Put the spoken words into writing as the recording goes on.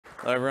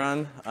Hello,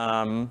 everyone.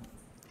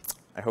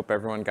 I hope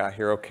everyone got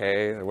here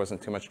okay. There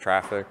wasn't too much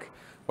traffic.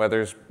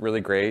 Weather's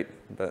really great,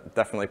 but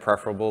definitely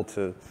preferable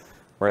to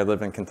where I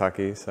live in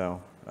Kentucky,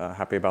 so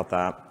happy about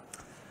that.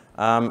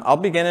 I'll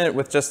begin it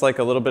with just like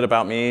a little bit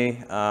about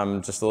me,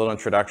 just a little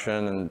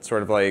introduction and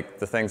sort of like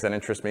the things that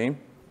interest me.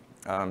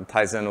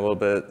 Ties in a little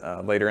bit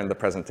later in the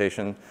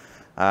presentation.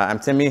 I'm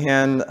Tim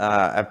Meehan.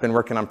 I've been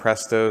working on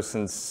Presto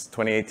since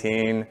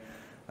 2018.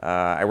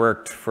 I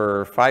worked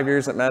for 5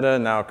 years at Meta,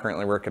 and now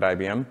currently work at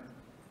IBM.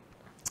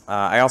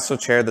 I also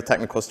chair the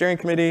technical steering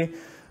committee,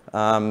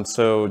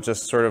 so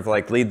just sort of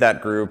like lead that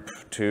group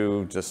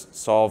to just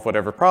solve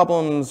whatever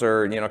problems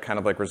or, kind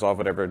of like resolve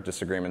whatever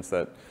disagreements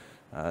that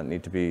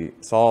need to be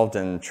solved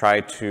and try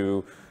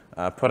to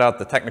put out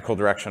the technical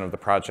direction of the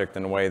project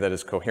in a way that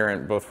is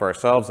coherent both for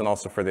ourselves and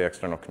also for the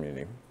external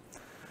community.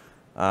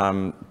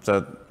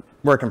 So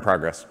work in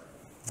progress.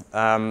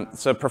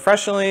 So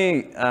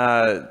professionally,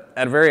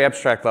 at a very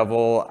abstract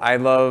level, I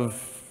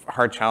love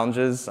hard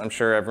challenges. I'm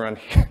sure everyone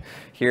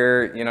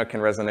here,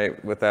 can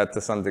resonate with that to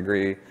some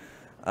degree.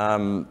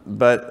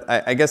 But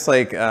I guess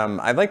like,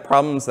 I like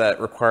problems that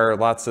require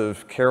lots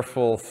of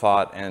careful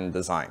thought and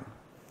design.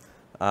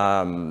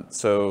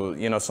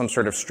 So, some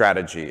sort of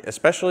strategy,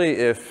 especially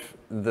if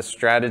the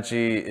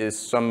strategy is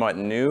somewhat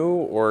new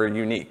or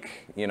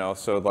unique,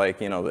 so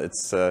like,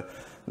 it's,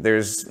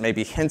 there's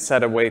maybe hints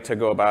at a way to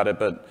go about it,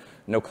 but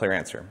no clear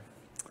answer.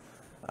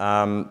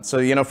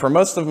 So, for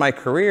most of my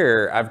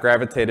career, I've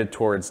gravitated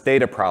towards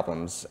data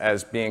problems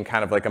as being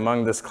kind of like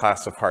among this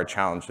class of hard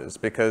challenges,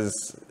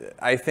 because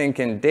I think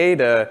in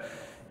data,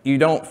 you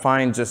don't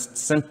find just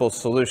simple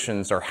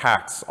solutions or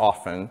hacks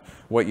often.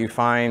 What you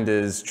find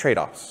is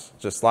trade-offs,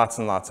 just lots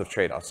and lots of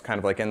trade-offs, kind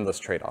of like endless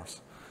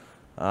trade-offs.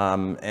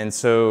 And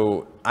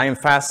so I am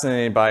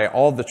fascinated by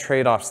all the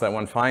trade-offs that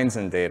one finds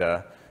in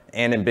data,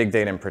 and in big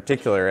data in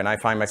particular, and I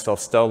find myself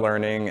still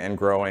learning and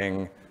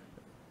growing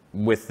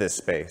with this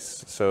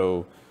space.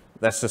 So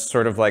that's just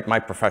sort of like my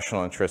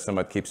professional interest and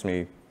what keeps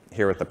me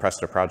here with the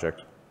Presto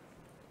project.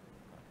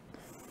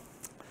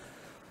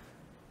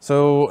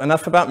 So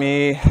enough about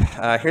me.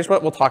 Here's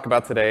what we'll talk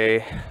about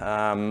today.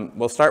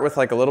 We'll start with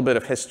like a little bit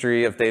of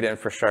history of data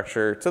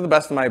infrastructure to the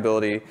best of my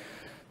ability.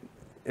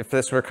 If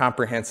this were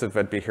comprehensive,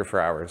 I'd be here for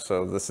hours.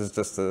 So this is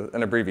just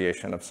an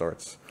abbreviation of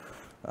sorts.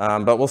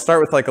 But we'll start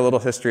with like a little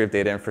history of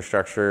data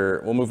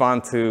infrastructure. We'll move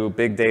on to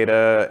big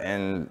data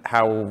and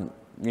how,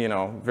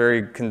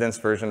 very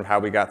condensed version of how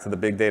we got to the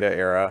big data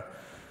era.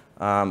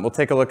 We'll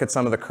take a look at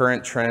some of the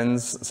current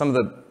trends, some of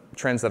the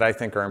trends that I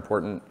think are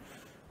important.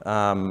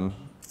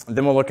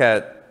 Then we'll look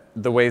at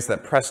the ways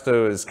that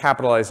Presto is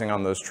capitalizing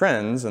on those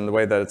trends and the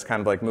way that it's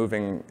kind of like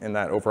moving in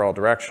that overall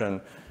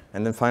direction.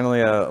 And then finally,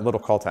 a little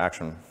call to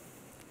action.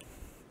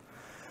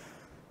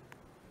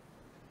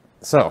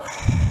 So,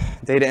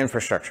 data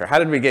infrastructure, how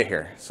did we get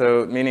here?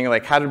 So meaning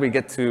like, how did we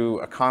get to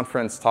a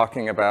conference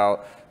talking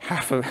about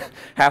half of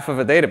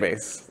a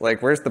database?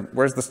 Like, where's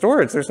the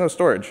storage? There's no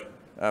storage.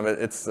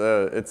 It's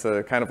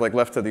kind of like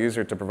left to the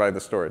user to provide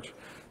the storage.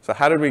 So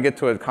how did we get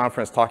to a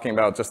conference talking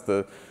about just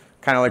the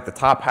kind of like the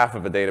top half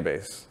of a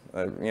database?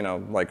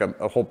 Like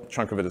a whole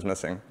chunk of it is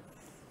missing.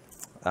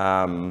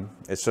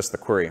 It's just the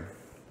query.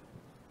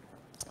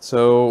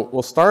 So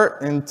we'll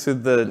start into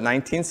the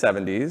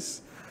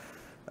 1970s.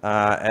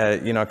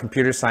 A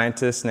computer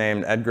scientist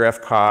named Edgar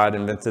F. Codd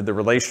invented the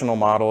relational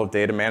model of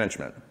data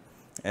management.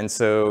 And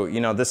so,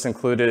 this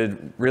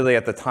included really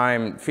at the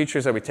time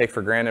features that we take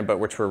for granted, but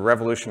which were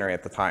revolutionary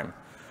at the time.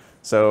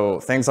 So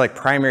things like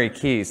primary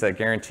keys that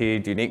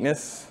guaranteed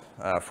uniqueness,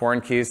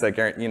 foreign keys that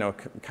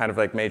kind of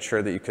like made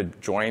sure that you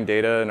could join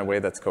data in a way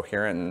that's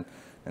coherent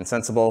and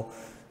sensible,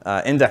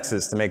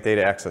 indexes to make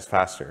data access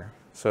faster.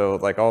 So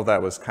like all of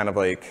that was kind of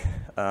like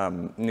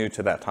new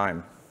to that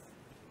time.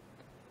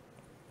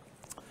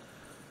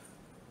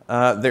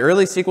 The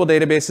early SQL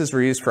databases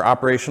were used for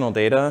operational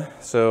data.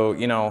 So,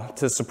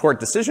 to support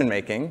decision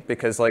making,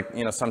 because like,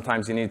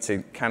 sometimes you need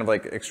to kind of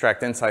like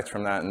extract insights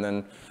from that and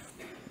then,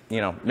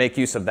 make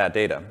use of that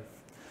data.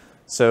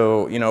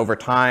 So, over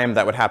time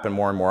that would happen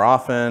more and more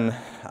often.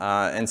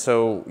 And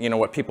so,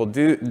 what people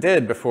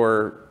did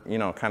before,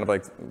 kind of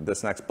like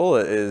this next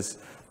bullet is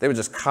they would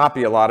just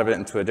copy a lot of it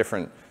into a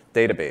different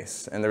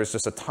database. And there was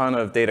just a ton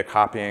of data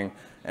copying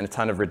and a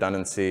ton of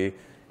redundancy.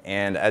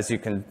 And as you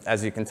can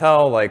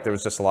tell, like there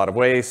was just a lot of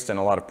waste and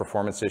a lot of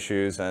performance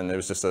issues, and it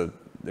was just a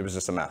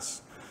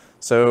mess.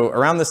 So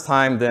around this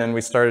time, then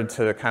we started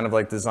to kind of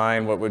like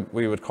design what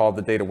we would call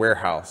the data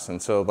warehouse.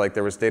 And so like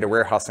there was data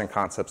warehousing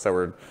concepts that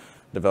were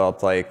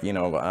developed, like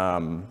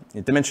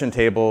dimension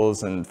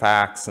tables and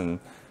facts, and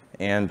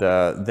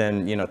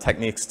then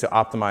techniques to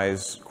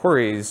optimize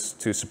queries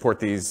to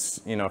support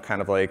these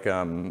kind of like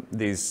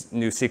these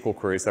new SQL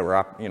queries that were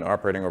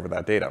operating over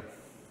that data.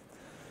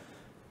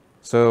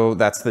 So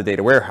that's the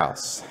data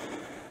warehouse.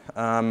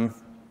 And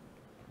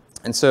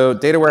so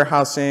data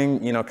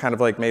warehousing, kind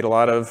of like made a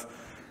lot of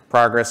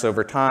progress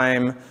over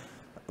time.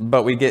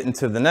 But we get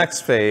into the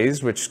next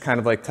phase, which kind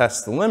of like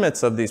tests the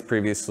limits of these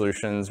previous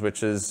solutions,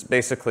 which is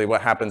basically what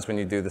happens when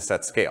you do this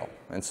at scale.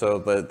 And so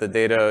the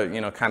data,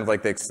 kind of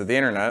like takes to the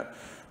internet.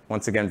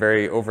 Once again,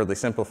 very overly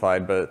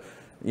simplified, but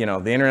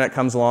the internet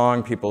comes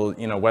along, people,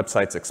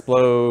 websites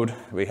explode,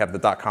 we have the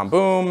dot-com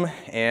boom,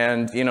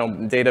 and,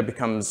 data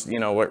becomes,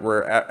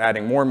 we're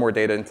adding more and more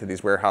data into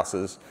these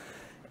warehouses,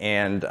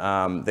 and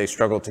they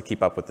struggle to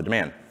keep up with the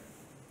demand.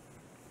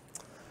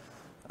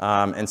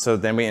 And so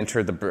then we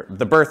enter the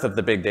birth of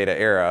the big data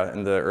era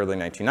in the early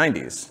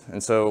 1990s.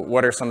 And so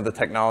what are some of the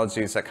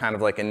technologies that kind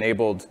of like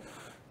enabled,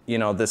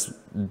 this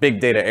big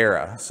data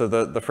era? So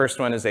the first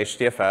one is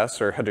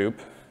HDFS or Hadoop.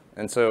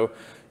 And so,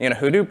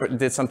 Hadoop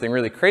did something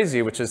really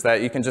crazy, which is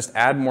that you can just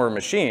add more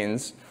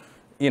machines,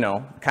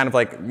 kind of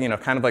like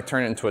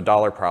turn it into a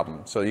dollar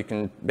problem. So you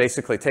can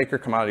basically take your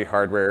commodity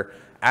hardware,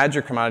 add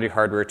your commodity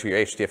hardware to your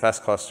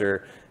HDFS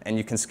cluster, and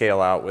you can scale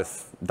out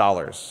with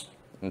dollars.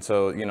 And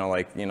so,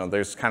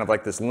 there's kind of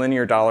like this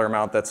linear dollar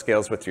amount that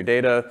scales with your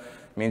data.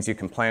 It means you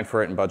can plan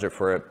for it and budget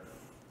for it.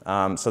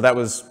 So that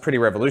was pretty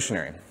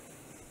revolutionary.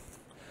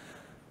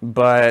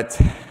 But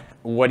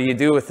what do you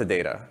do with the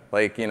data?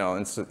 Like,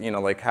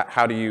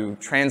 how do you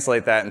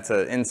translate that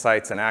into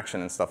insights and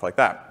action and stuff like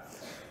that?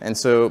 And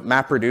so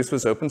MapReduce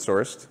was open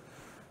sourced.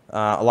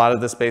 A lot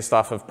of this based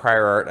off of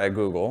prior art at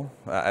Google.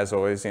 As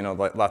always,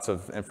 lots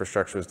of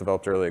infrastructure was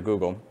developed early at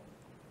Google.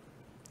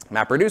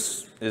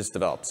 MapReduce is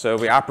developed. So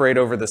we operate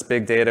over this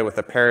big data with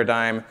a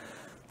paradigm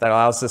that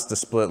allows us to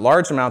split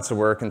large amounts of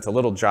work into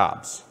little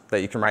jobs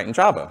that you can write in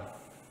Java.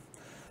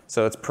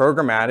 So it's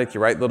programmatic.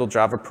 You write little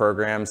Java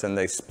programs, and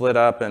they split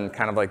up and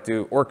kind of like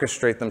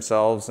orchestrate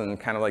themselves and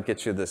kind of like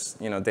get you this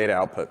data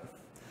output.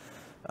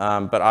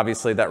 But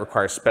obviously that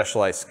requires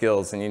specialized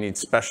skills, and you need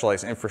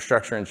specialized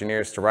infrastructure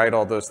engineers to write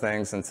all those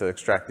things and to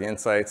extract the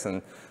insights,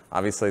 and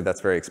obviously that's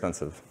very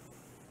expensive.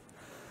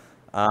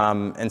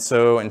 And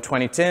so in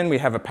 2010 we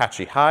have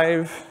Apache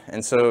Hive,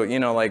 and so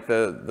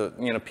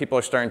people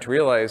are starting to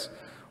realize,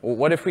 well,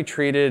 what if we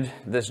treated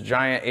this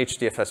giant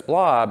HDFS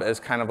blob as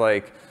kind of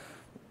like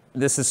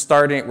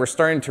we're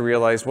starting to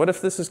realize, what if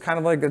this is kind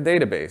of like a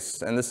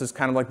database, and this is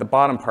kind of like the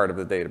bottom part of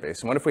the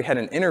database? And what if we had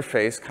an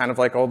interface kind of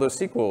like all those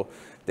SQL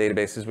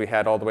databases we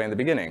had all the way in the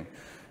beginning?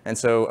 And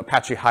so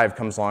Apache Hive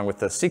comes along with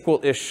the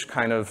SQL-ish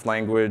kind of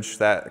language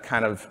that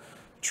kind of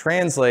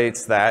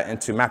translates that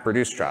into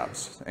MapReduce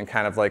jobs and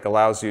kind of like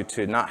allows you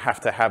to not have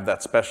to have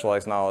that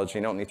specialized knowledge.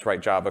 You don't need to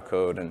write Java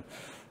code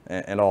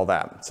and all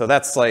that. So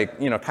that's like,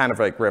 kind of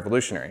like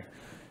revolutionary.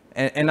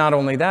 And not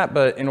only that,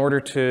 but in order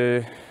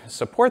to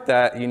support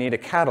that, you need a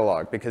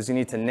catalog because you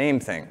need to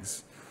name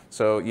things.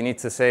 So you need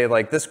to say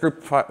like this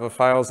group of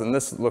files in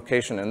this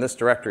location in this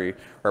directory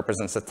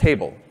represents a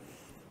table.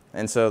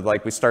 And so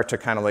like we start to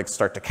kind of like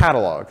start to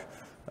catalog,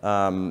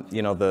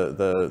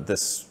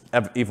 this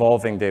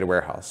evolving data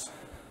warehouse.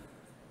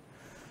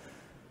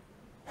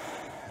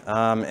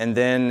 And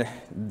then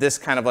this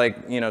kind of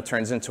like,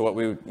 turns into what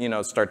we,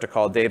 start to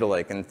call data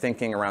lake, and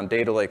thinking around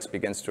data lakes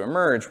begins to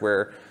emerge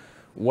where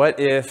what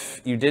if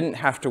you didn't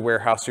have to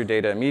warehouse your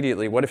data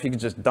immediately? What if you could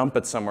just dump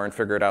it somewhere and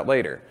figure it out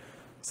later?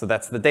 So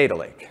that's the data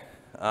lake.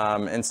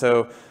 And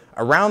so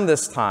around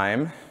this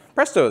time,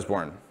 Presto is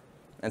born.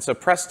 And so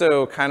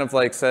Presto kind of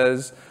like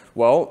says,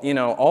 well,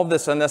 all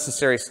this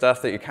unnecessary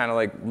stuff that you're kind of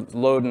like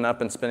loading up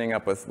and spinning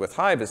up with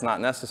Hive is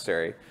not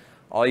necessary.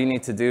 All you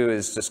need to do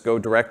is just go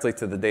directly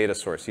to the data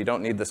source. You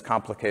don't need this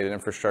complicated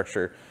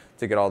infrastructure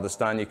to get all this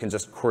done. You can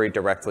just query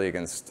directly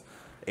against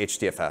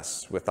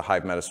HDFS with the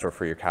Hive metastore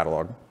for your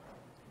catalog.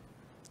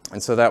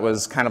 And so that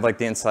was kind of like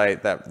the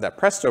insight that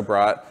Presto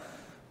brought.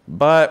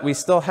 But we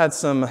still had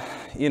some,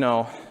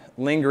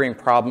 lingering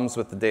problems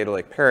with the data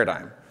lake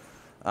paradigm.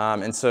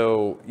 And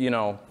so,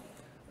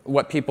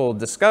 what people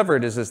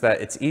discovered is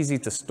that it's easy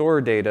to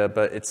store data,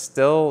 but it's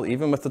still,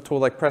 even with a tool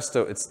like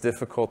Presto, it's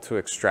difficult to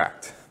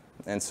extract.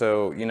 And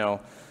so, you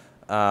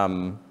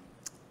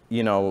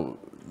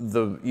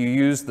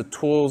use the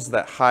tools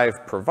that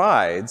Hive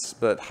provides,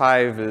 but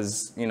Hive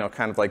is,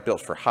 kind of like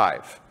built for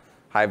Hive.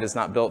 Hive is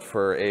not built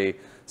for a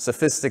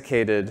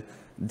sophisticated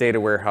data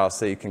warehouse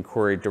that you can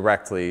query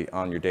directly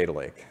on your data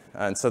lake.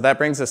 And so that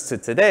brings us to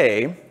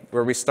today,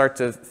 where we start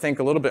to think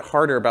a little bit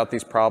harder about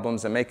these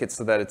problems and make it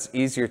so that it's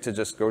easier to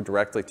just go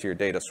directly to your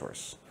data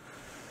source.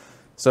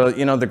 So,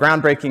 the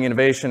groundbreaking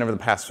innovation over the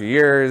past few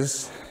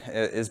years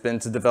has been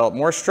to develop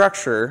more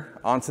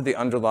structure onto the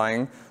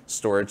underlying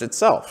storage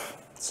itself.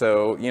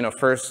 So,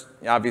 first,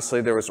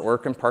 obviously, there was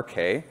Orc and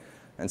Parquet,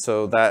 and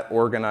so that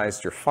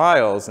organized your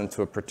files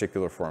into a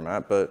particular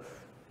format, but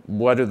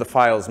what do the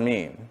files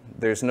mean?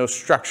 There's no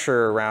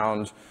structure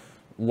around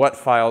what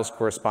files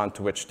correspond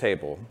to which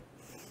table.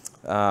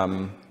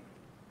 And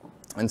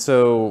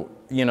so,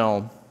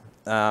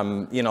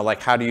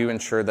 like how do you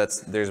ensure that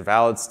there's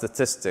valid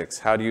statistics?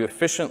 How do you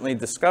efficiently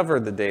discover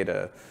the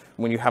data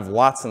when you have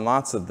lots and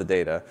lots of the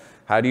data?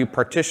 How do you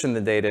partition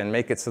the data and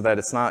make it so that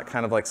it's not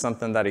kind of like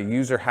something that a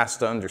user has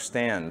to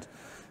understand?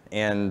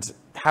 And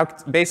how,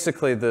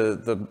 basically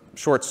the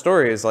short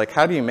story is like,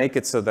 how do you make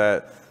it so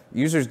that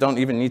users don't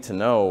even need to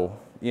know,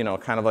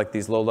 kind of like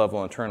these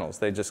low-level internals.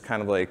 They just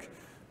kind of like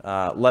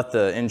let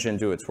the engine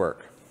do its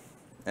work.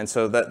 And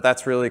so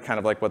that's really kind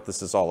of like what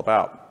this is all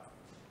about.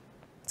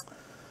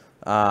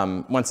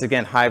 Once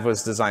again, Hive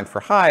was designed for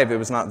Hive. It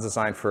was not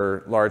designed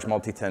for large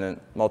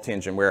multi-tenant,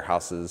 multi-engine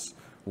warehouses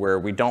where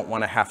we don't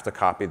want to have to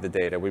copy the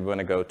data. We want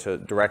to go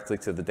directly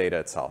to the data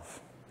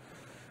itself.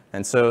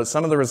 And so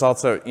some of the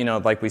results that,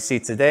 like we see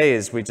today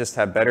is we just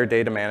have better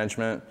data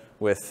management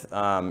with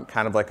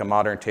kind of like a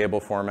modern table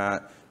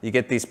format. You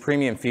get these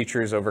premium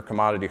features over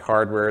commodity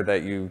hardware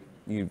that you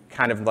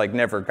kind of like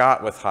never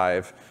got with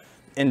Hive,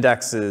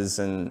 indexes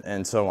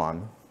and so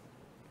on.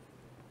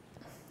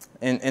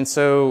 And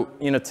so,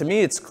 to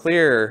me, it's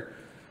clear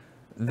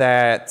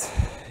that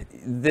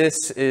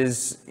this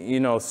is,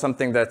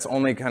 something that's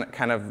only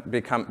kind of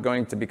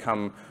going to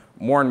become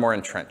more and more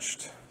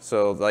entrenched.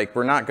 So like,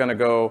 we're not going to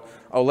go,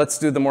 oh, let's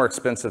do the more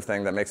expensive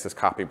thing that makes us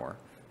copy more.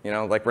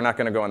 Like we're not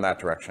going to go in that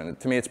direction.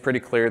 To me, it's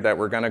pretty clear that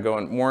we're going to go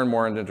more and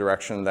more in the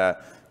direction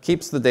that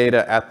keeps the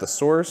data at the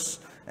source,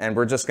 and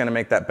we're just going to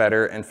make that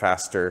better and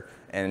faster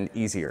and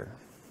easier.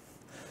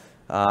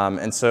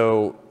 And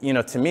so,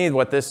 to me,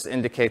 what this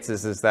indicates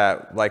is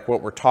that like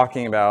what we're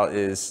talking about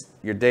is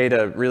your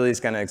data really is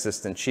going to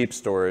exist in cheap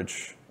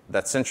storage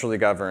that's centrally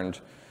governed,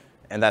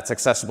 and that's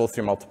accessible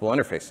through multiple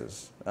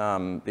interfaces.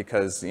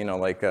 Because,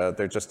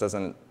 there just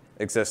doesn't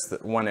exist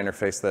one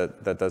interface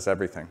that does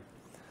everything,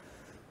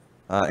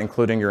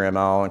 including your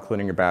ML,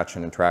 including your batch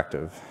and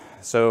interactive.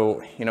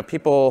 So,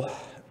 people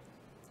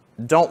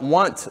don't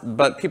want,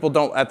 but people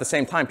don't, at the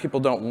same time, people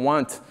don't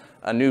want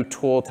a new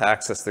tool to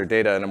access their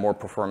data in a more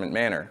performant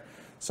manner.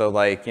 So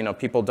like,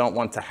 people don't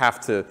want to have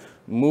to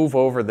move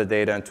over the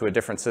data into a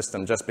different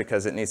system just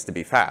because it needs to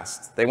be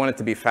fast. They want it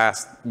to be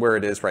fast where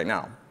it is right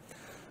now.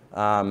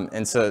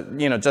 And so,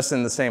 just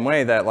in the same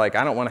way that like,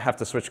 I don't want to have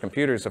to switch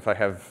computers if I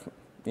have,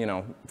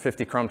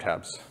 50 Chrome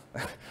tabs.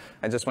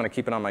 I just want to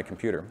keep it on my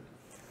computer.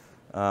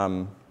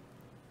 And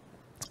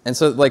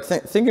so like,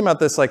 thinking about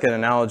this like an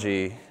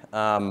analogy,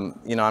 I'm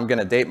going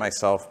to date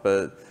myself,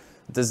 but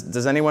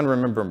does anyone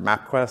remember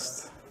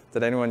MapQuest?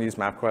 Did anyone use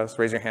MapQuest?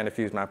 Raise your hand if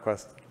you use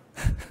MapQuest.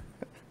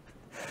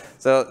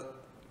 So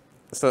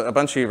a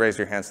bunch of you raised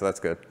your hand, so that's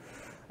good.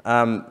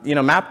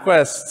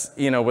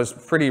 MapQuest, was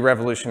pretty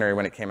revolutionary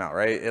when it came out,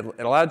 right? It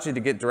allowed you to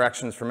get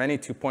directions from any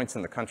 2 points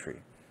in the country.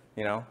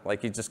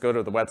 Like you just go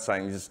to the website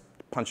and you just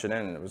punch it in,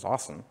 and it was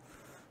awesome.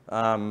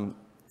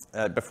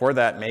 Before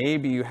that,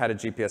 maybe you had a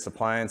GPS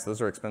appliance.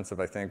 Those were expensive,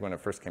 I think, when it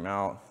first came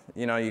out.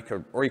 You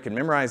could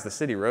memorize the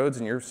city roads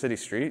in your city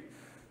street.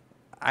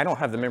 I don't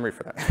have the memory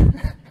for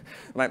that.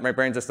 my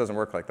brain just doesn't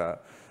work like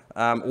that.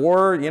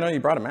 Or, you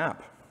brought a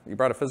map. You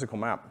brought a physical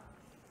map.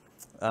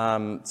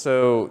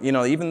 So,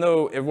 even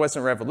though it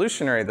wasn't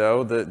revolutionary,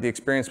 though, the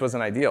experience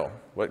wasn't ideal.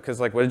 Because,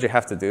 like, what did you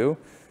have to do?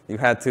 You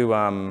had to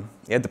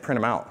print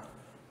them out.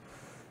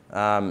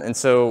 And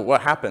so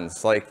what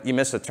happens? Like, you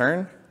miss a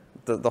turn?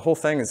 The whole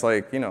thing is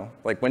like,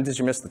 like, when did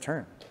you miss the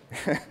turn?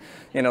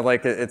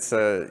 Like, it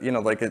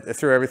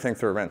threw everything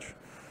through a wrench.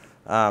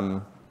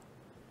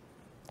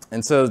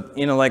 And so,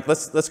 like,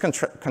 let's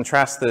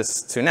contrast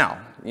this to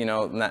now.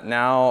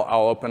 Now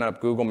I'll open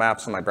up Google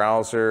Maps on my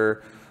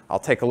browser. I'll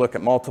take a look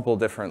at multiple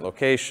different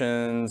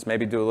locations,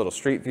 maybe do a little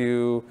street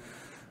view.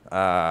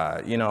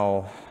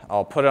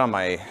 I'll put it on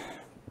my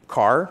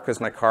car,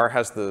 because my car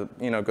has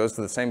goes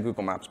to the same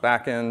Google Maps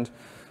backend.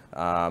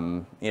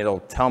 It'll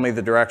tell me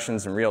the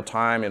directions in real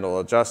time. It'll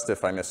adjust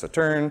if I miss a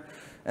turn.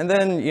 And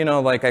then,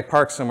 like I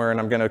park somewhere and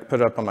I'm going to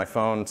put it up on my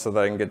phone so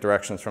that I can get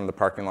directions from the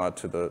parking lot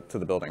to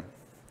the building.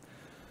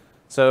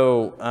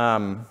 So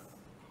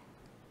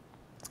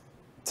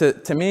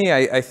to me,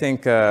 I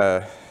think,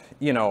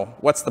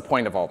 what's the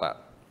point of all that?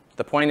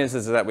 The point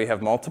is that we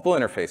have multiple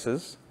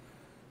interfaces.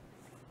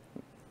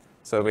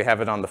 So we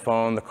have it on the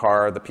phone, the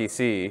car, the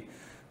PC,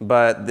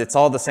 but it's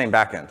all the same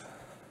backend.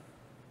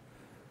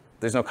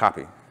 There's no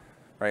copy,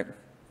 right?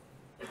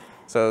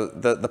 So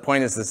the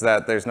point is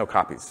that there's no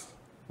copies.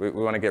 We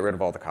want to get rid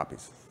of all the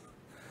copies.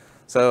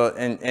 So,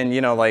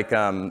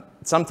 and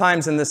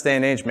sometimes in this day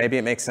and age, maybe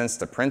it makes sense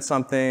to print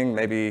something.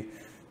 Maybe,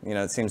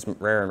 it seems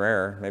rare and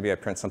rare. Maybe I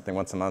print something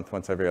once a month,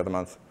 once every other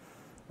month.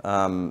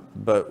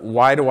 But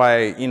why do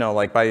I,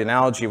 like by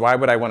analogy, why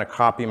would I want to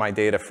copy my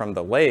data from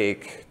the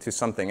lake to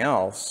something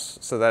else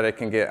so that it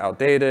can get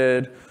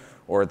outdated,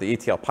 or the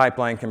ETL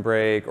pipeline can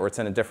break, or it's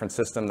in a different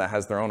system that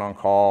has their own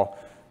on-call,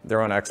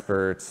 their own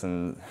experts,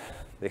 and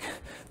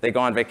they go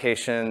on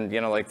vacation,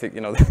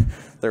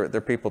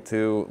 they're people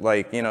too.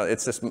 Like,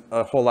 it's just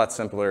a whole lot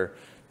simpler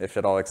if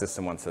it all exists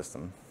in one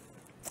system.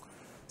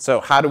 So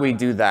how do we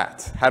do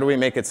that? How do we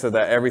make it so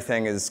that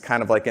everything is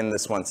kind of like in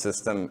this one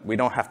system? We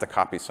don't have to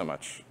copy so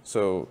much.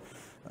 So,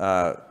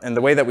 and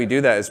the way that we do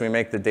that is we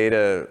make the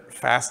data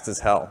fast as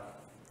hell.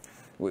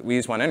 We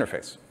use one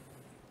interface.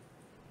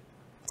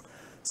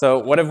 So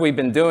what have we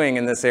been doing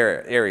in this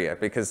area?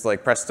 Because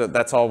like Presto,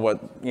 that's all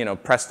what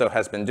Presto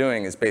has been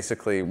doing, is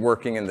basically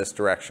working in this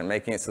direction,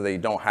 making it so that you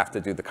don't have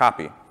to do the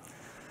copy.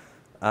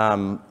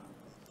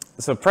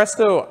 So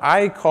Presto,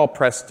 I call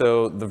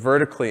Presto the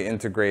vertically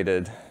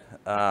integrated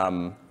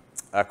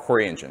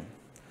query engine.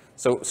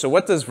 So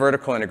what does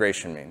vertical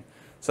integration mean?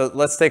 So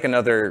let's take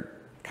another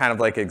kind of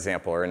like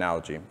example or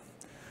analogy.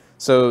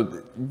 So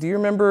do you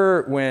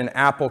remember when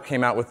Apple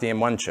came out with the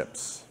M1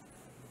 chips?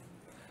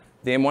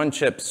 The M1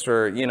 chips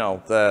were, you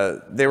know,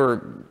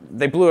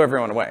 they blew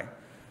everyone away.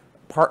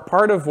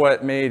 Part of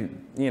what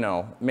made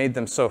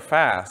them so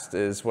fast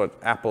is what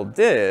Apple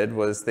did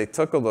was they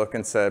took a look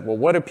and said, well,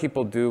 what do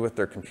people do with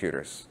their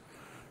computers?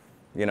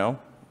 You know,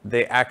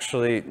 they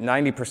actually,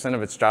 90%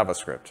 of it's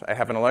JavaScript. I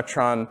have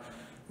an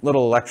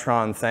little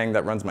Electron thing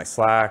that runs my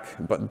Slack,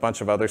 but a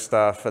bunch of other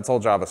stuff. It's all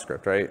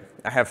JavaScript, right?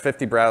 I have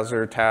 50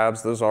 browser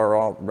tabs. Those are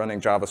all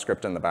running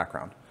JavaScript in the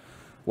background.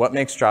 What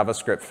makes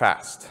JavaScript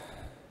fast?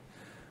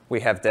 We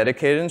have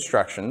dedicated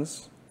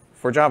instructions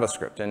for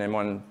JavaScript and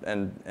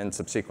M1 and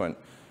subsequent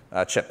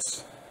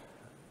chips.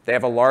 They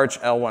have a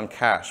large L1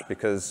 cache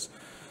because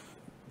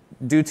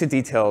due to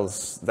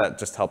details, that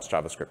just helps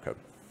JavaScript code.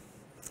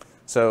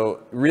 So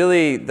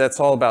really, that's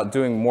all about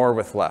doing more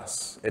with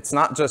less. It's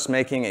not just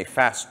making a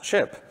fast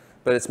chip,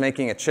 but it's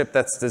making a chip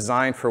that's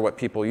designed for what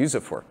people use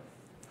it for.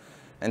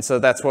 And so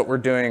that's what we're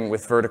doing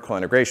with vertical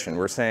integration.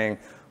 We're saying,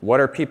 what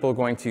are people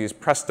going to use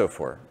Presto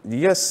for?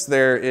 Yes,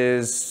 there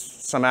is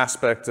some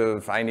aspect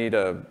of I need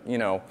a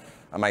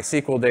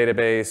MySQL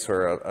database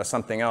or a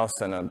something else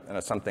and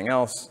a something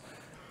else.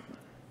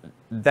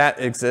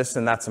 That exists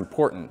and that's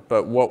important.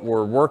 But what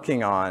we're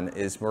working on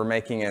is we're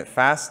making it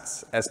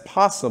fast as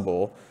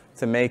possible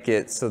to make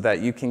it so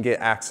that you can get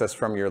access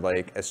from your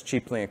lake as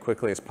cheaply and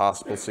quickly as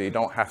possible so you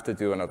don't have to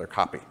do another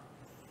copy.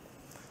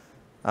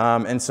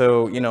 And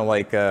so,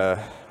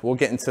 we'll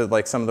get into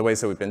like some of the ways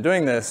that we've been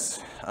doing this.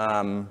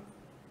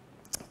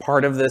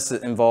 Part of this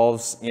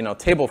involves,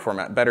 table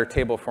format, better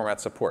table format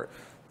support.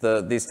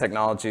 These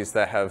technologies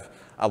that have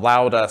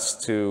allowed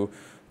us to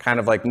kind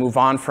of like move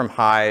on from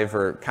Hive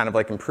or kind of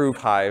like improve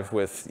Hive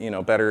with,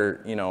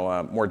 better,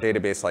 more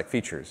database-like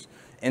features.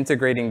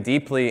 Integrating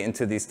deeply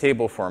into these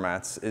table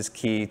formats is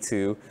key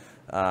to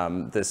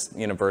this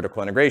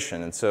vertical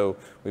integration. And so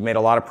we made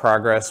a lot of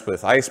progress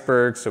with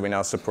Iceberg, so we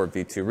now support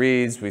V2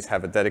 reads. We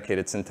have a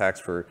dedicated syntax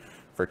for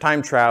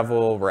time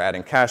travel. We're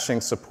adding caching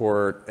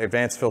support,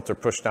 advanced filter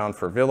pushdown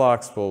for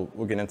Velox.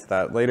 We'll get into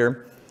that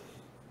later.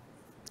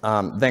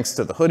 Thanks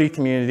to the hoodie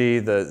community,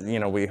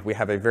 we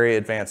have a very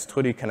advanced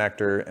hoodie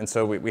connector. And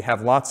so we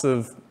have lots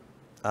of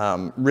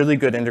really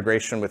good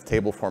integration with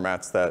table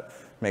formats that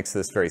makes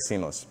this very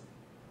seamless.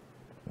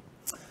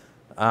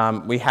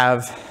 We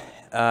have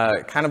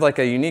kind of like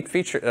a unique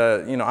feature,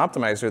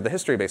 optimizer, the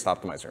history-based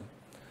optimizer.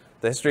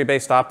 The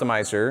history-based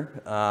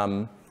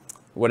optimizer,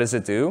 what does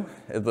it do?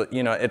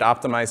 It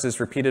optimizes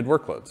repeated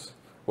workloads.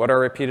 What are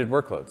repeated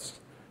workloads?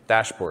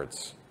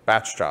 Dashboards,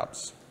 batch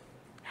jobs,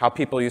 how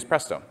people use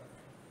Presto.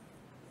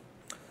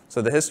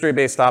 So the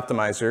history-based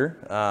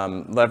optimizer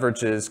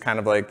leverages kind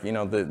of like,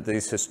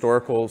 these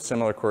historical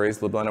similar queries.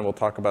 Lublena will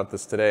talk about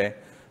this today.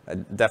 I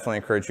definitely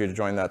encourage you to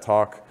join that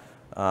talk.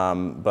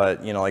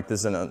 But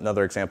this is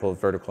another example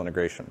of vertical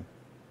integration.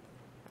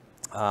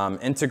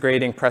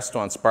 Integrating Presto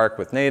on Spark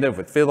with native,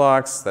 with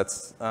Velox,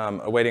 that's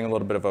awaiting a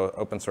little bit of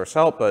open source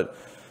help, but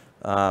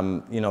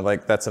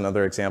that's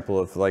another example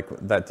of like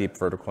that deep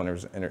vertical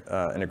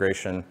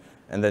integration,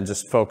 and then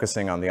just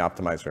focusing on the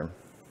optimizer.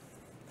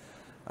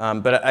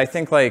 But I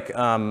think like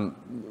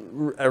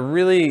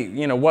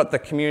really, what the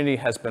community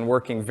has been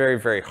working very,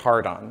 very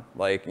hard on,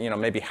 like,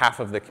 maybe half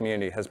of the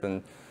community has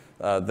been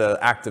the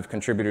active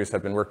contributors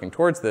have been working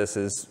towards this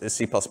is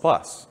C++.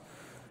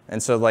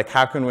 And so like,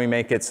 how can we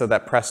make it so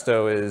that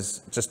Presto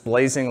is just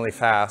blazingly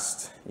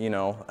fast,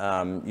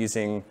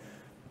 using,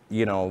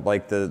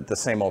 like the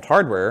same old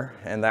hardware,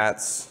 and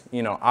that's,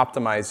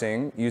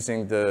 optimizing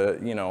using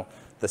the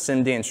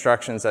SIMD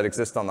instructions that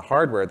exist on the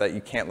hardware that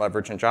you can't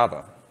leverage in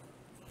Java.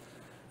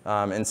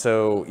 And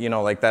so,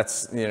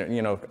 that's,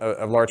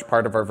 a large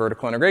part of our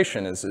vertical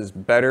integration is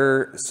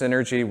better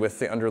synergy with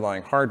the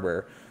underlying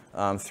hardware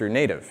through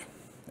native.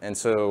 And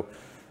so,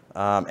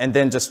 and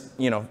then just,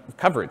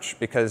 coverage,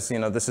 because,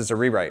 this is a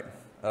rewrite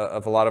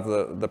of a lot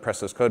of the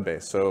Presto's code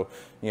base. So,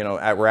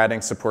 we're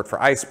adding support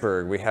for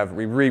Iceberg. We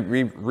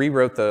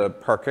rewrote the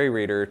Parquet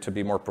reader to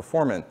be more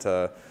performant.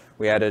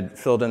 We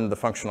filled in the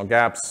functional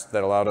gaps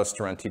that allowed us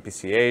to run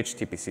TPCH,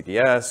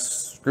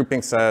 TPCDS,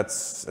 grouping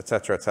sets, et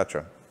cetera, et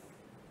cetera.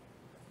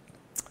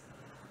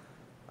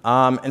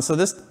 And so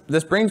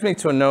this brings me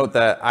to a note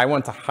that I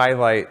want to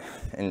highlight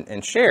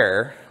and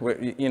share,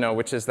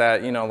 which is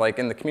that, like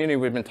in the community,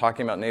 we've been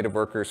talking about native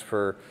workers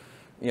for,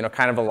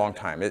 kind of a long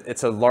time.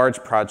 It's a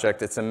large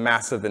project. It's a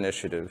massive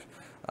initiative.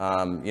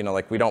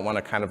 Like we don't want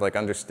to kind of like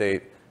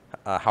understate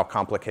how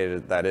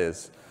complicated that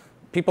is.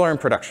 People are in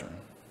production.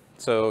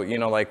 So,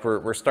 like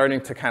we're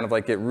starting to kind of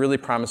like get really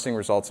promising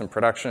results in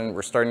production.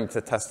 We're starting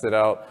to test it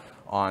out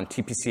on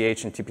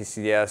TPCH and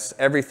TPCDS.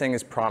 Everything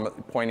is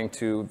pointing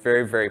to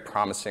very, very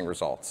promising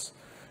results.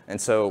 And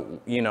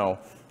so,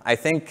 I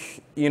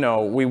think,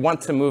 we want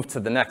to move to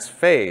the next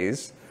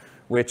phase,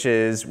 which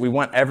is we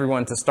want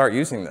everyone to start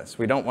using this.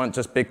 We don't want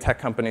just big tech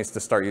companies to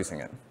start using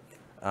it.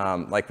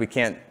 Like we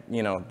can't,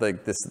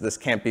 like this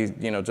can't be,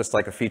 just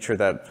like a feature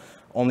that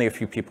only a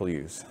few people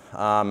use.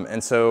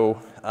 And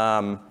so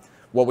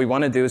what we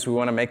want to do is we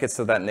want to make it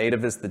so that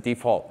native is the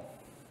default.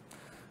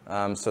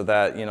 So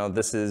that,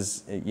 this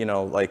is,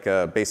 like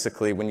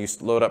basically when you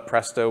load up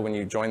Presto, when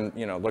you join,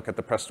 look at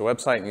the Presto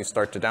website and you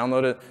start to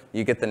download it,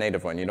 you get the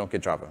native one, you don't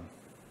get Java.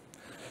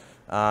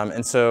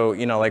 And so,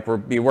 like we'll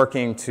be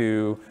working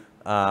to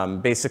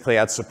basically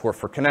add support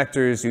for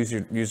connectors,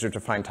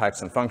 user-defined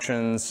types and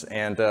functions,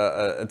 and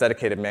a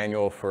dedicated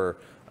manual for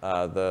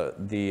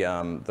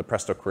the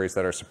Presto queries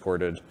that are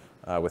supported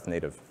with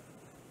native,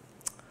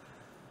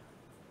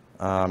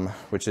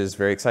 which is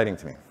very exciting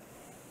to me.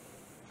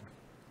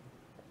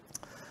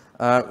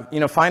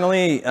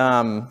 Finally,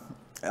 I'm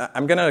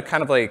going to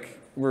kind of like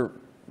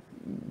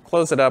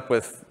close it up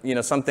with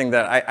something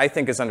that I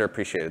think is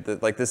underappreciated.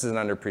 That, like, this is an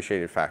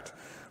underappreciated fact,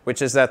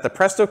 which is that the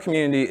Presto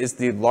community is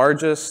the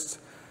largest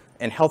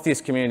and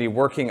healthiest community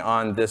working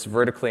on this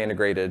vertically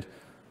integrated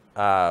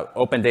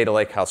open data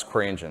lakehouse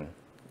query engine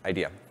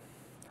idea.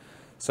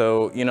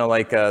 So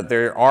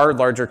there are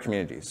larger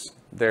communities.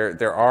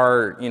 There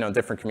are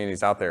different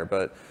communities out there,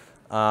 but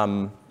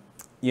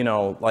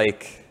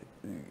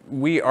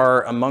we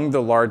are among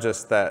the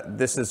largest that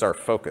this is our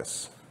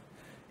focus.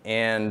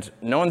 And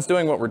no one's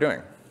doing what we're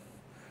doing.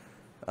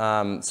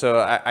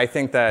 So I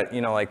think that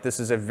this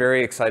is a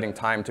very exciting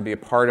time to be a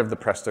part of the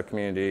Presto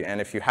community.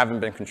 And if you haven't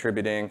been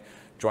contributing,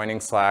 joining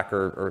Slack,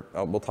 or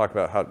we'll talk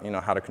about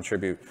how to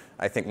contribute,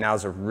 I think now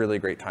is a really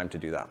great time to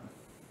do that.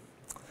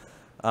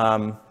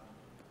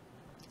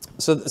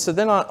 So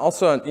then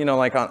also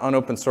on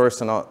open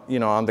source and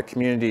on the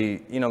community,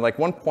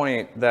 one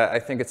point that I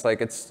think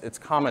it's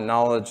common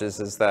knowledge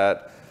is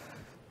that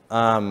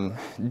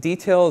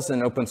details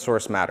in open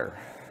source matter.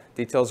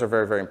 Details are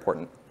very, very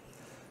important.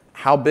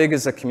 How big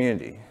is a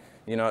community?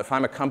 If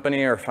I'm a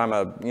company or if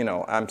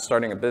I'm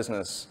starting a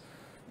business,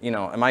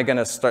 am I going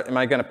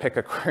to pick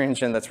a query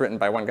engine that's written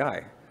by one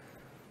guy?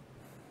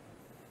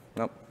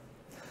 Nope.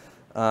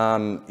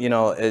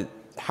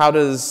 How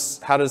does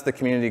the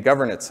community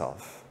govern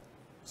itself?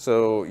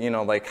 So,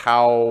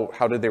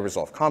 how do they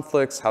resolve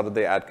conflicts? How do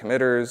they add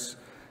committers?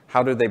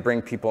 How do they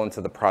bring people into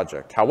the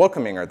project? How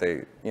welcoming are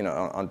they,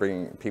 on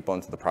bringing people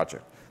into the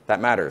project? That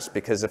matters,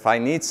 because if I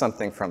need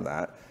something from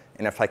that,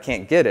 and if I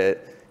can't get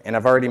it, and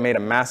I've already made a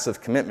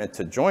massive commitment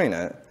to join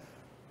it,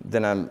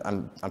 then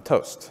I'm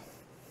toast.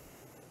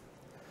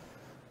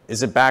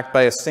 Is it backed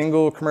by a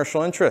single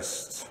commercial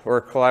interest or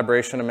a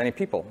collaboration of many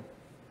people?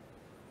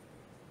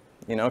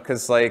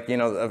 Because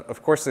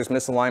of course there's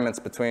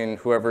misalignments between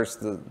whoever's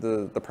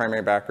the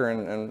primary backer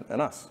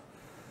and us.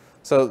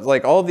 So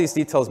all of these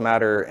details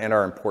matter and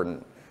are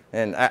important.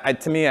 And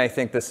to me, I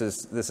think this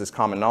is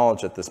common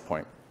knowledge at this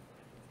point.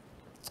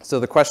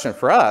 So the question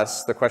for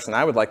us, the question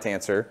I would like to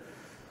answer,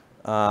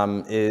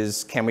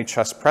 is can we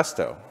trust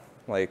Presto?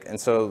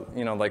 Let's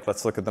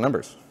look at the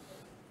numbers.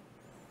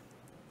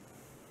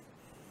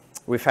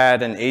 We've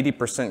had an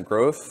 80%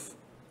 growth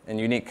in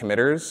unique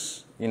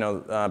committers,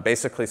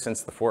 basically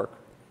since the fork.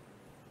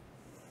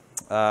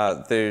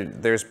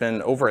 There's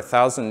been over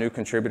 1,000 new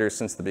contributors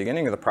since the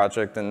beginning of the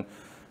project, and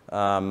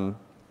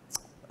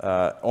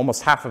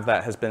almost half of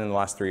that has been in the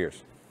last 3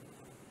 years.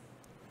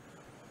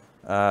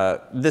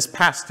 This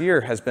past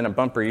year has been a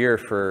bumper year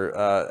for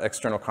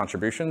external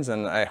contributions,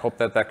 and I hope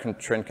that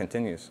trend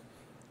continues.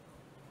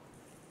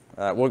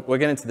 We'll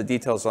get into the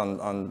details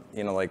on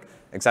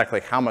exactly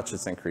how much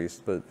it's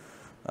increased, but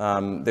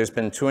there's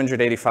been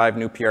 285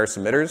 new PR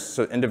submitters,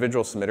 so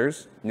individual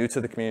submitters, new to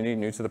the community,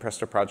 new to the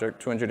Presto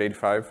project,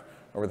 285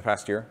 over the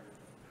past year,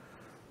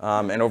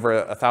 and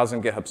over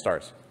 1,000 GitHub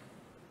stars.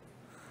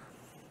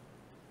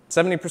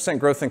 70%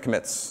 growth in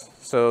commits.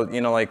 So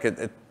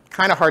it's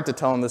kind of hard to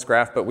tell on this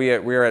graph, but we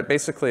are at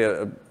basically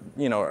a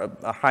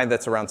high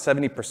that's around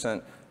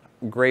 70%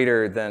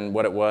 greater than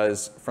what it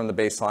was from the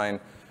baseline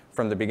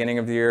from the beginning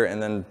of the year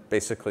and then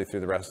basically through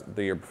the rest of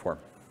the year before.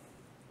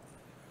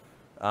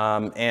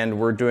 And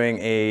we're doing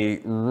a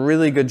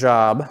really good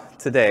job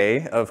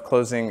today of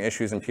closing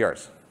issues and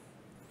PRs.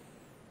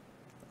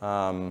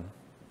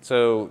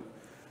 So,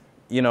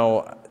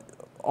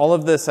 all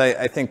of this,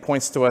 I think,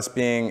 points to us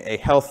being a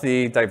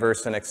healthy,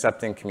 diverse, and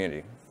accepting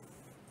community.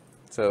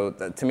 So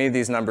to me,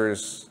 these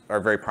numbers are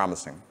very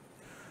promising.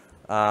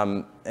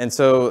 And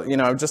so,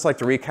 I'd just like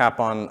to recap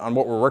on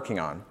what we're working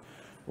on.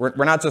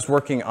 We're not just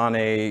working on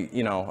a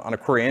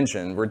query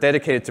engine. We're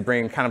dedicated to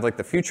bringing kind of like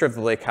the future of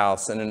the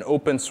Lakehouse in an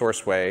open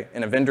source way,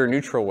 in a vendor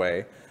neutral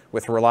way,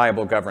 with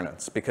reliable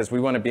governance, because we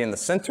want to be in the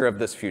center of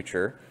this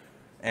future,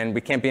 and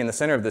we can't be in the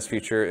center of this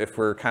future if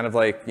we're kind of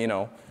like,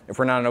 if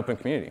we're not an open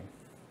community.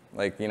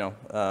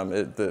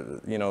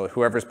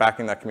 Whoever's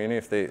backing that community,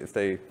 if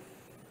they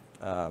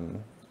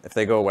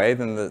go away,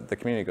 then the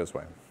community goes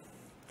away.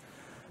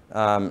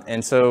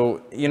 And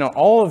so,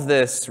 all of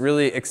this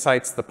really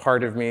excites the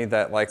part of me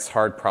that likes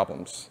hard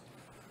problems.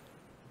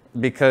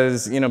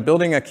 Because,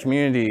 building a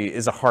community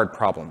is a hard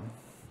problem.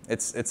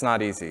 It's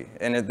not easy.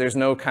 And there's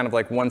no kind of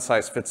like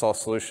one-size-fits-all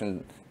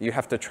solution. You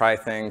have to try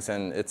things,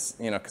 and it's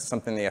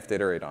something that you have to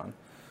iterate on.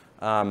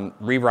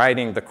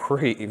 Rewriting the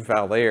query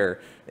eval layer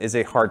is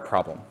a hard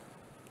problem.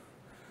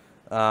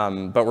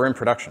 but we're in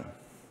production.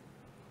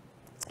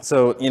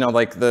 So, you know,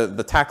 like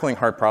the tackling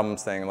hard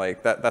problems thing,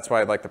 like that's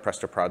why I like the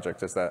Presto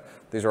project, is that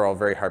these are all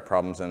very hard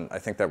problems, and I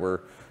think that we're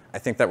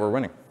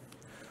winning.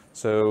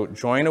 So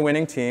join a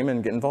winning team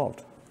and get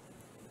involved.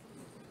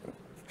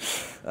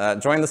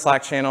 Join the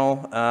Slack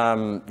channel.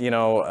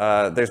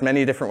 There's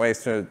many different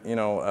ways to,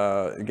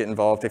 get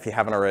involved if you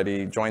haven't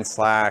already. Join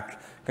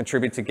Slack,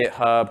 contribute to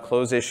GitHub,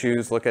 close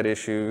issues, look at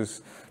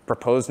issues,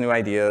 propose new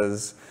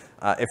ideas.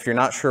 If you're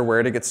not sure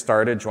where to get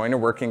started, join a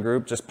working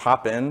group. Just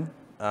pop in.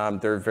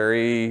 They're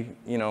very,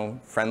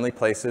 friendly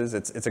places.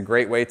 It's a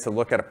great way to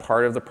look at a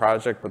part of the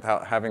project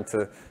without having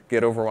to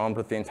get overwhelmed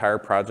with the entire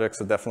project.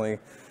 So definitely,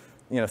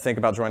 think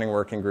about joining a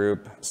working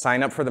group.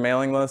 Sign up for the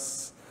mailing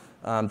lists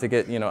to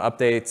get,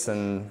 updates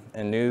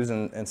and news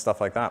and stuff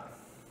like that.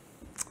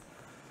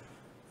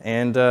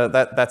 And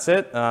that's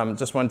it.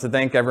 Just wanted to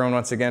thank everyone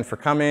once again for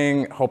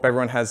coming. Hope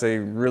everyone has a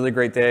really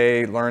great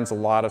day, learns a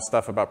lot of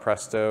stuff about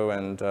Presto,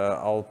 and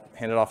I'll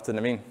hand it off to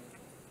Meehan.